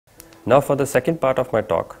Now for the second part of my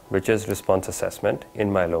talk, which is response assessment in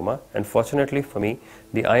myeloma, and fortunately for me,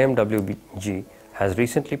 the IMWG has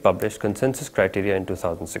recently published consensus criteria in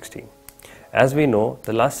 2016. As we know,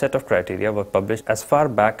 the last set of criteria were published as far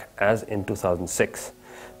back as in 2006.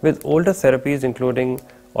 With older therapies including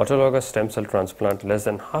autologous stem cell transplant, less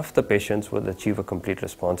than half the patients would achieve a complete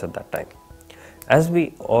response at that time. As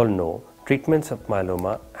we all know, treatments of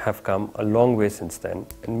myeloma have come a long way since then,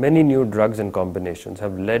 and many new drugs and combinations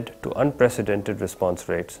have led to unprecedented response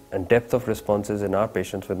rates and depth of responses in our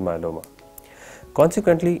patients with myeloma.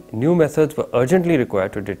 Consequently, new methods were urgently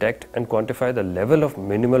required to detect and quantify the level of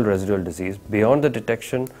minimal residual disease beyond the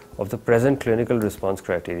detection of the present clinical response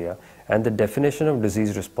criteria, and the definition of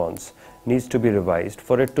disease response needs to be revised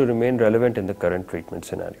for it to remain relevant in the current treatment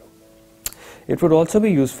scenario. It would also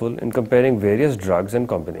be useful in comparing various drugs and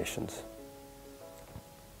combinations.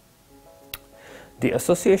 The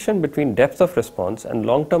association between depth of response and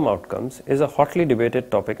long-term outcomes is a hotly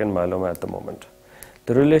debated topic in myeloma at the moment.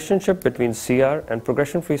 The relationship between CR and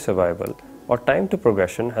progression-free survival or time to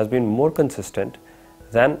progression has been more consistent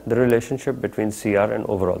than the relationship between CR and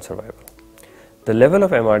overall survival. The level of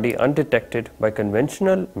MRD undetected by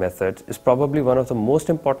conventional methods is probably one of the most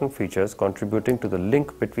important features contributing to the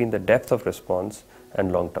link between the depth of response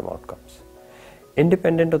and long-term outcomes,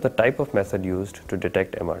 independent of the type of method used to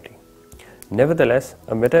detect MRD. Nevertheless,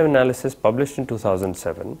 a meta-analysis published in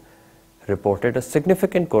 2007 reported a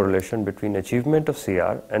significant correlation between achievement of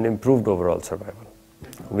CR and improved overall survival.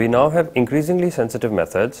 We now have increasingly sensitive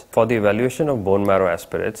methods for the evaluation of bone marrow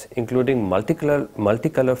aspirates, including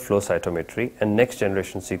multicolor flow cytometry and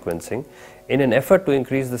next-generation sequencing, in an effort to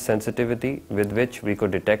increase the sensitivity with which we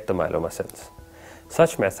could detect the myeloma cells.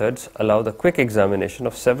 Such methods allow the quick examination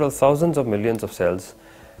of several thousands of millions of cells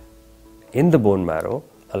in the bone marrow,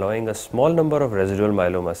 allowing a small number of residual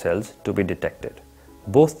myeloma cells to be detected.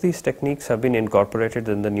 Both these techniques have been incorporated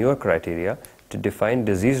in the newer criteria to define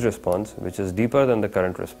disease response, which is deeper than the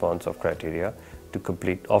current response of criteria to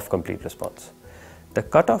complete response. The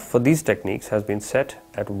cutoff for these techniques has been set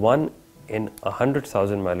at 1 in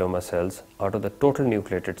 100,000 myeloma cells out of the total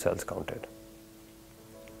nucleated cells counted.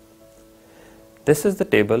 This is the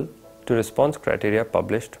table to response criteria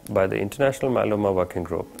published by the International Myeloma Working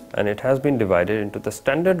Group, and it has been divided into the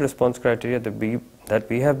standard response criteria that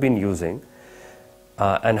we have been using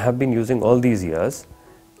and have been using all these years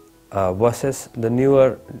versus the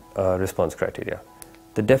newer response criteria.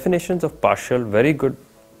 The definitions of partial, very good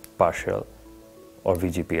partial or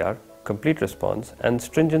VGPR, complete response and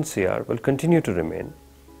stringent CR will continue to remain.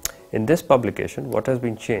 In this publication, what has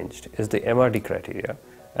been changed is the MRD criteria,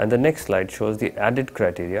 and the next slide shows the added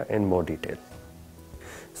criteria in more detail.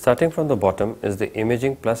 Starting from the bottom is the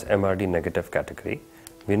imaging plus MRD negative category.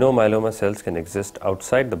 We know myeloma cells can exist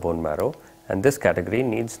outside the bone marrow, and this category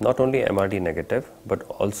needs not only MRD negative but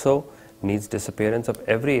also needs disappearance of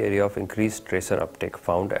every area of increased tracer uptake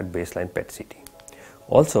found at baseline PET-CT.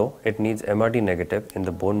 Also, it needs MRD negative in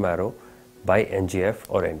the bone marrow by NGF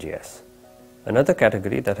or NGS. Another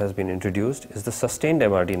category that has been introduced is the sustained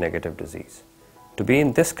MRD negative disease. To be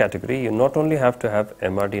in this category, you not only have to have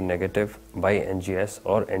MRD negative by NGS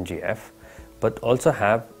or NGF, but also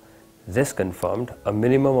have this confirmed a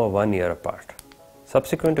minimum of 1 year apart.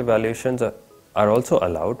 Subsequent evaluations are also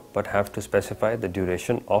allowed, but have to specify the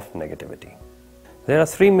duration of negativity. There are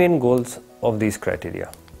three main goals of these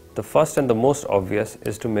criteria. The first and the most obvious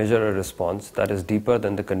is to measure a response that is deeper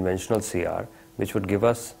than the conventional CR, which would give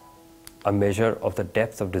us a measure of the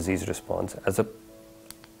depth of disease response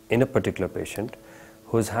in a particular patient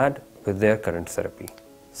who is had with their current therapy.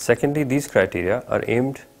 Secondly, these criteria are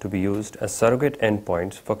aimed to be used as surrogate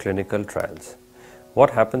endpoints for clinical trials. What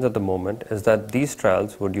happens at the moment is that these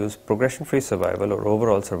trials would use progression-free survival or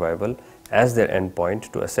overall survival as their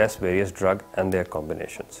endpoint to assess various drugs and their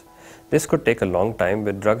combinations. This could take a long time,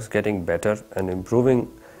 with drugs getting better and improving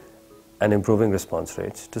response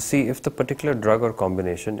rates, to see if the particular drug or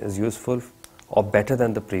combination is useful or better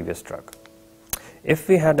than the previous drug. If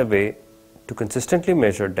we had a way to consistently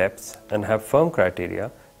measure depth and have firm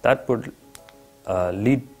criteria, that would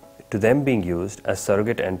lead to them being used as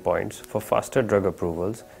surrogate endpoints for faster drug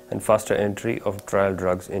approvals and faster entry of trial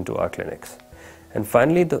drugs into our clinics. And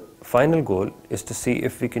finally, the final goal is to see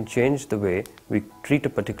if we can change the way we treat a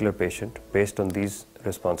particular patient based on these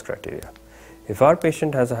response criteria. If our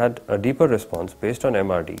patient has had a deeper response based on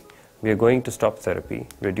MRD, we are going to stop therapy,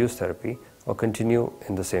 reduce therapy, or continue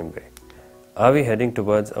in the same way. Are we heading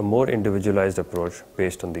towards a more individualized approach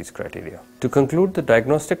based on these criteria? To conclude, the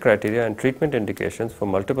diagnostic criteria and treatment indications for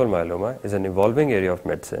multiple myeloma is an evolving area of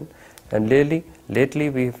medicine, and lately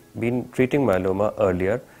we've been treating myeloma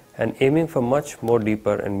earlier and aiming for much more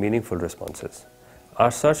deeper and meaningful responses.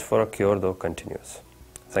 Our search for a cure, though, continues.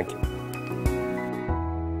 Thank you.